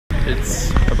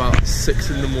It's about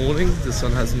 6 in the morning, the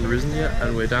sun hasn't risen yet,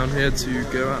 and we're down here to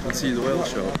go out and see the whale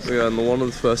sharks. We are on one of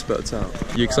the first boats out.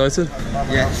 You excited?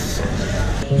 Yes.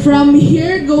 From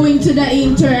here, going to the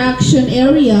interaction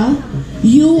area,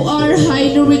 you are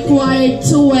highly required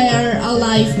to wear a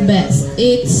life vest.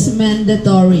 It's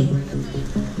mandatory.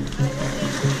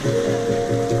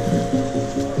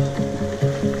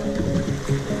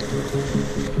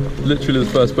 Literally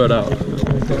the first boat out.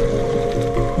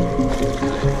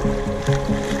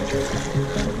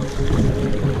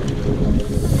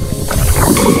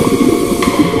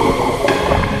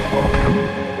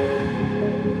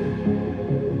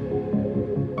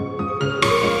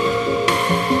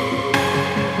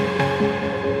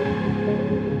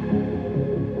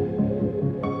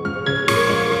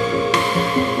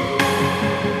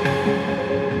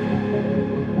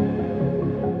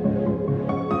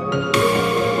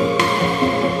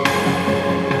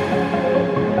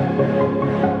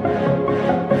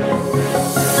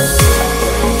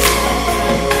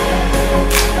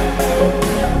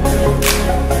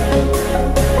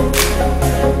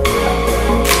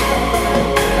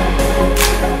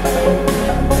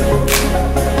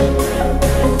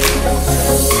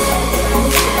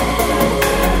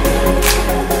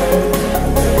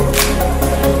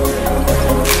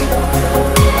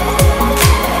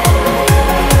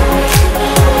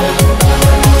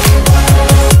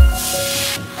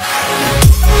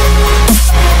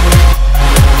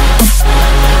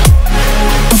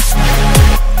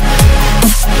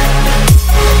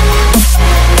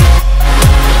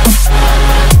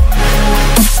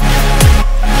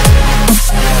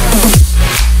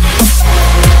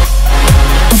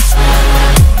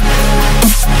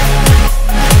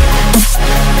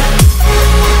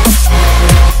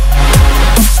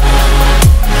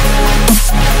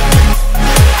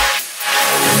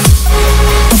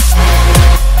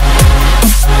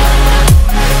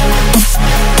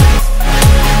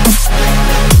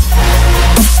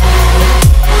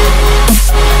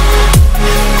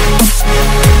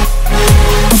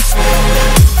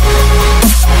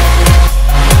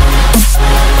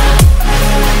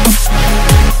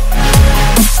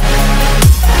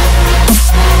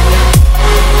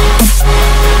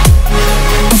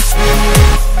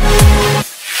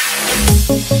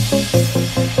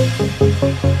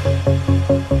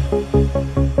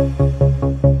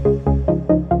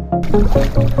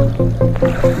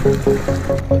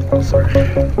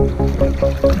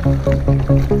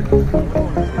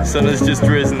 The sun has just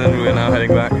risen and we're now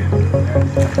heading back.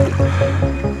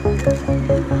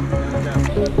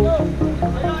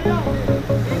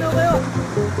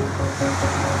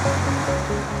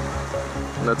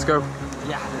 Let's go.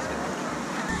 Yeah, let's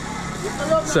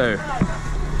go. So,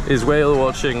 is whale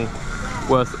watching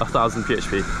worth 1,000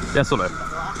 PHP? Yes or no?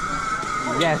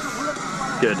 Yes.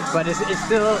 Good. But it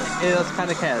was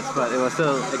kind of chaos, but it was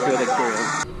still a good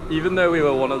experience. Even though we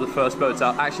were one of the first boats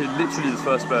out, actually literally the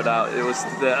first boat out,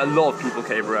 a lot of people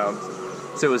came around.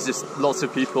 So it was just lots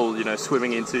of people, you know,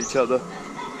 swimming into each other.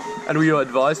 And we were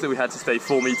advised that we had to stay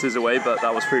 4 meters away, but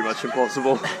that was pretty much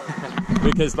impossible.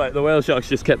 Because like the whale sharks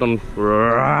just kept on.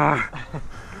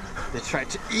 They tried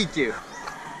to eat you.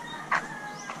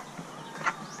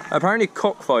 Apparently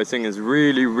cockfighting is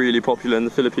really, really popular in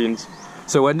the Philippines.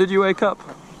 So when did you wake up?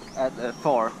 At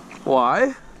 4.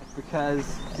 Why?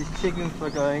 Because these chickens were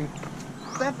going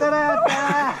da, da, da,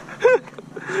 da.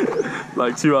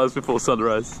 Like 2 hours before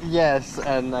sunrise. Yes,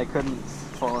 and I couldn't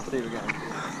fall asleep again.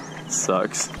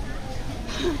 Sucks.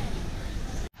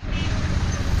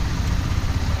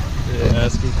 Yeah,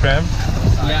 it's been cramped.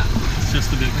 Yeah. It's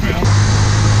just a bit cramped.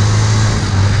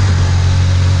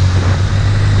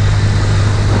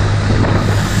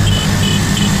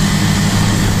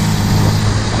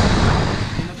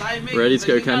 Ready to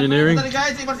go canyoneering?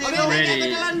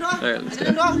 Ready. Alright, let's go.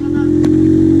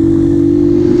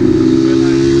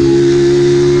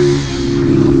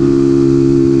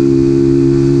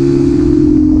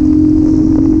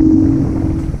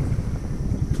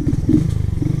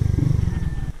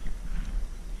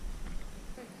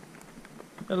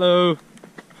 Hello.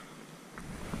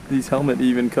 These helmets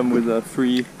even come with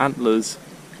free antlers.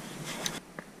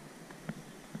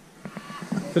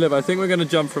 Philip, I think we're going to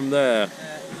jump from there.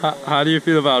 How do you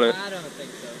feel about it? I don't think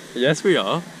so. Yes, we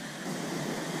are.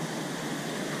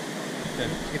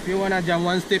 If you wanna jump,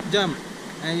 one step jump,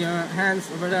 and your hands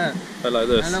over there. Like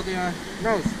this. And look at your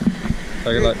nose.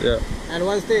 Like, yeah. And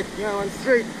one step, yeah, one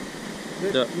straight.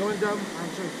 Good. Yeah. You want to jump? I'm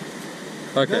straight.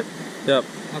 Okay. Good. Yep.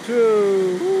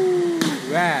 True. Woo.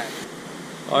 Right.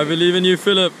 I believe in you,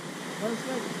 Philip. One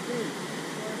step, straight.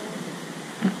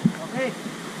 Okay.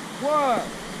 1,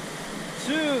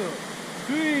 2,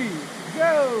 3, go!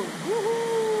 go!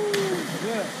 Woohoo!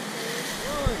 Good.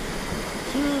 1,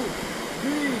 2,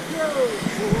 3, go!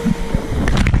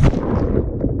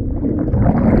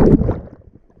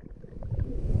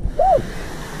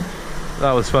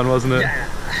 That was fun, wasn't it? Yeah.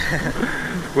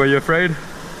 Were you afraid?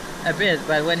 A bit,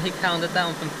 but when he counted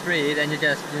down from 3, then you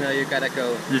just, you know, you gotta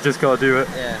go. You just gotta do it.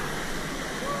 Yeah.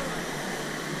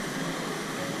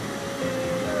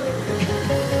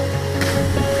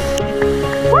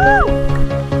 Woo!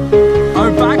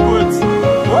 Oh, backwards! Woo!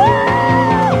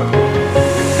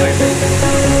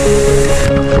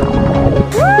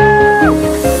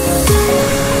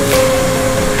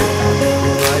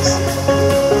 Nice.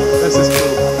 This is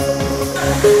cool.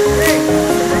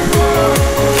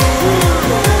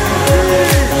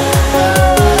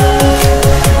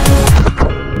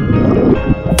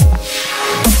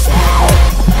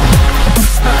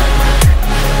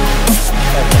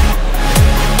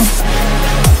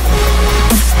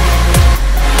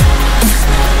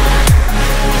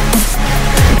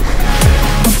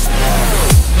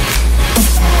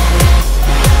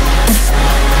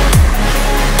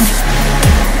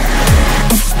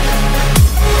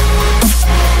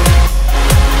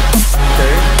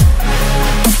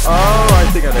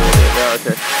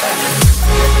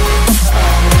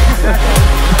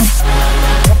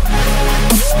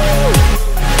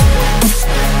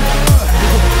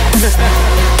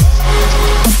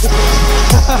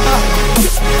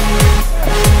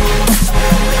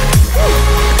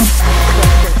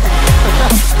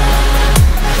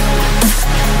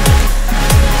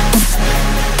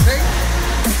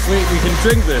 Wait, we can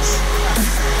drink this.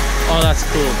 Oh, that's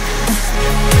cool.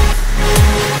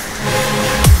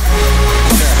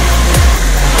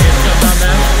 Okay, jump down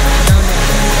there.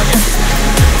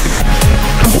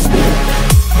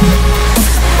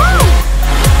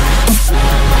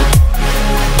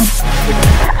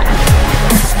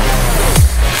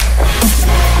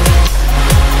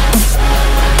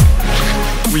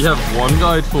 We have one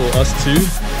guide for us two,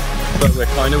 but we're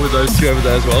kind of with those two over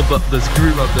there as well, but this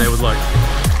group up there was like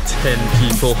 10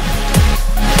 people.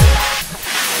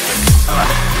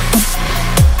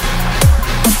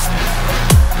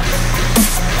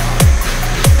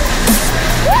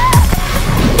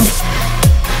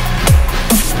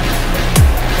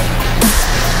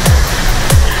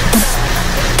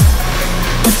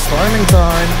 It's climbing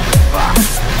time.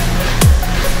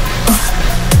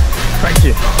 Thank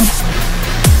you.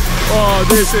 Oh,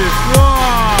 this is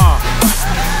wow!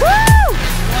 Woo!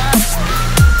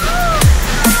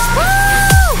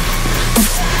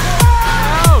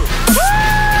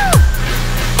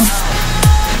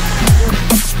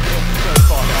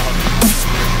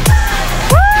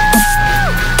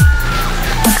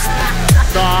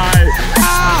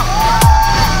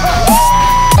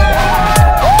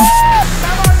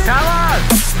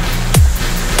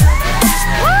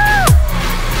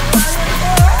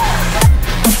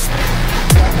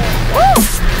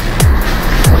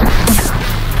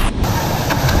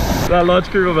 That large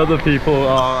group of other people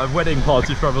are a wedding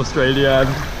party from Australia, and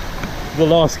the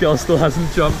last girl still hasn't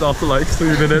jumped after like 3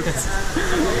 minutes.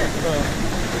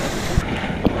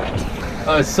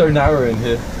 Oh, it's so narrow in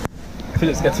here.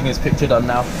 Philip's getting his picture done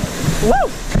now. Woo!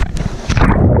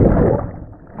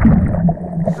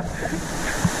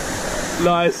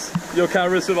 Nice. Your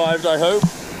camera survived, I hope.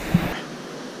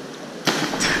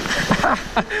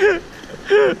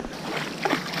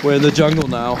 We're in the jungle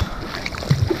now.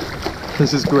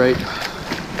 This is great.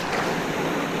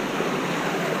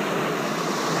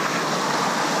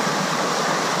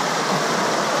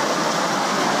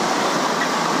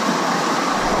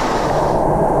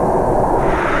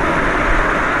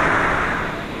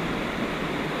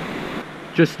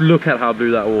 Just look at how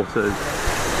blue that water is.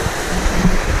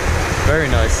 Very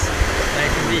nice.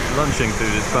 Lunching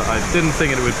food is, but I didn't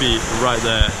think it would be right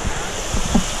there.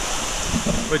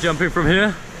 We're jumping from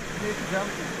here?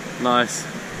 Nice.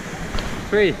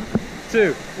 3,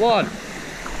 2, 1.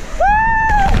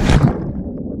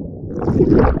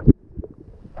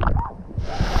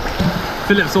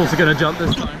 Philip's also gonna jump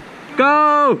this time.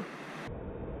 Go!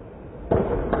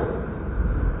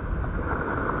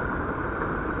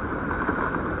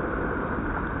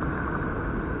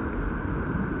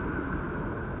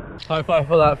 High five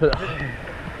for that, Philip.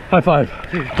 High five.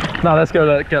 Now let's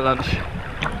go get lunch.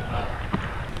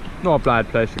 Not a bad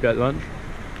place to get lunch.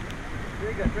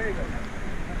 Very good, very good.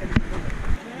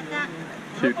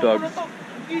 Cute dogs.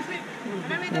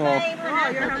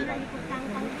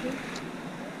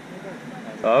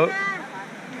 Oh.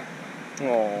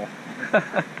 Oh.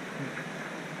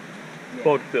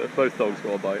 Both dogs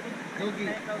got a bite.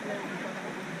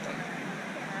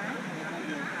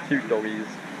 Cute doggies.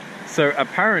 So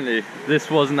apparently this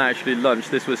wasn't actually lunch,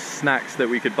 this was snacks that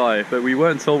we could buy, but we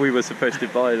weren't told we were supposed to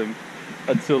buy them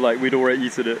until like we'd already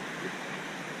eaten it.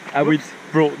 And we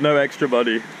brought no extra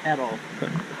money. At all.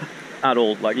 At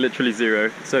all, like literally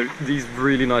zero. So these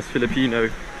really nice Filipino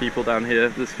people down here,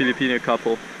 this Filipino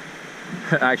couple,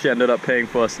 actually ended up paying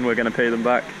for us, and we're gonna pay them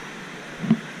back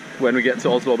when we get to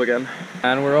Oslob again.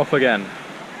 And we're off again.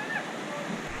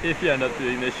 If you end up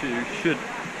doing this, you should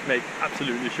make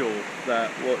absolutely sure that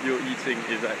what you're eating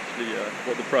is actually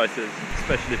what the price is,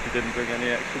 especially if you didn't bring any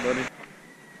extra money.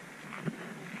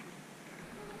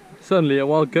 Suddenly a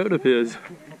wild goat appears.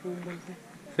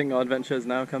 I think our adventure has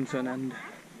now come to an end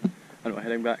and we're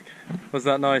heading back. Was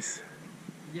that nice?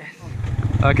 Yes.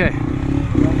 Okay,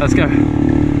 let's go.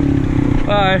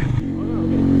 Bye.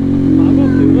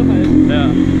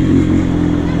 Yeah.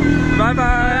 Bye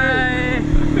bye.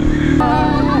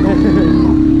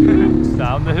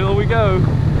 Down the hill we go.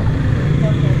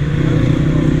 I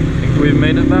think we've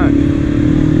made it back.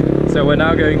 So we're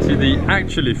now going to the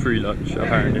actually free lunch,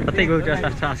 apparently. I think we'll just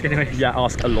have to ask anyway. Yeah,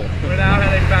 ask a lot. We're now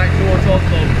heading back towards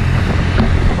Oslob.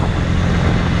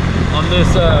 On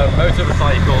this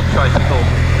motorcycle, tricycle.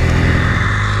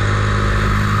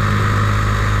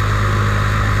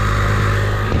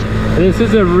 This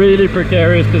is a really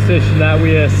precarious position that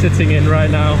we are sitting in right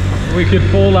now. We could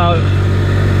fall out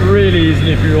really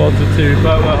easily if we wanted to,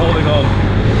 but we're holding on.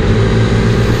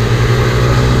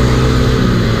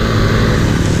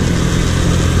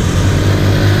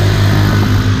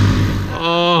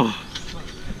 Oh,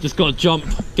 just gotta jump,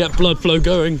 get blood flow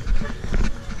going.